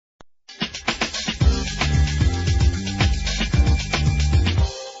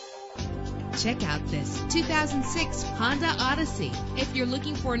Check out this 2006 Honda Odyssey. If you're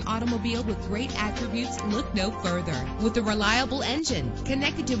looking for an automobile with great attributes, look no further. With a reliable engine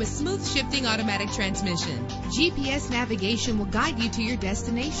connected to a smooth shifting automatic transmission, GPS navigation will guide you to your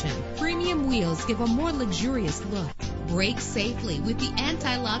destination. Premium wheels give a more luxurious look. Brake safely with the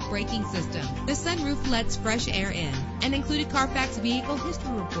anti-lock braking system. The sunroof lets fresh air in. An included Carfax Vehicle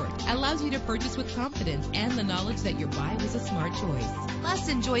History Report allows you to purchase with confidence and the knowledge that your buy was a smart choice. Plus,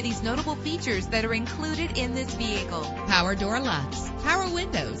 enjoy these notable features that are included in this vehicle: Power door locks, power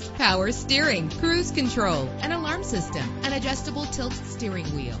windows, power steering, cruise control, an alarm system, an adjustable tilt steering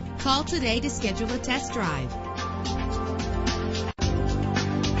wheel. Call today to schedule a test drive.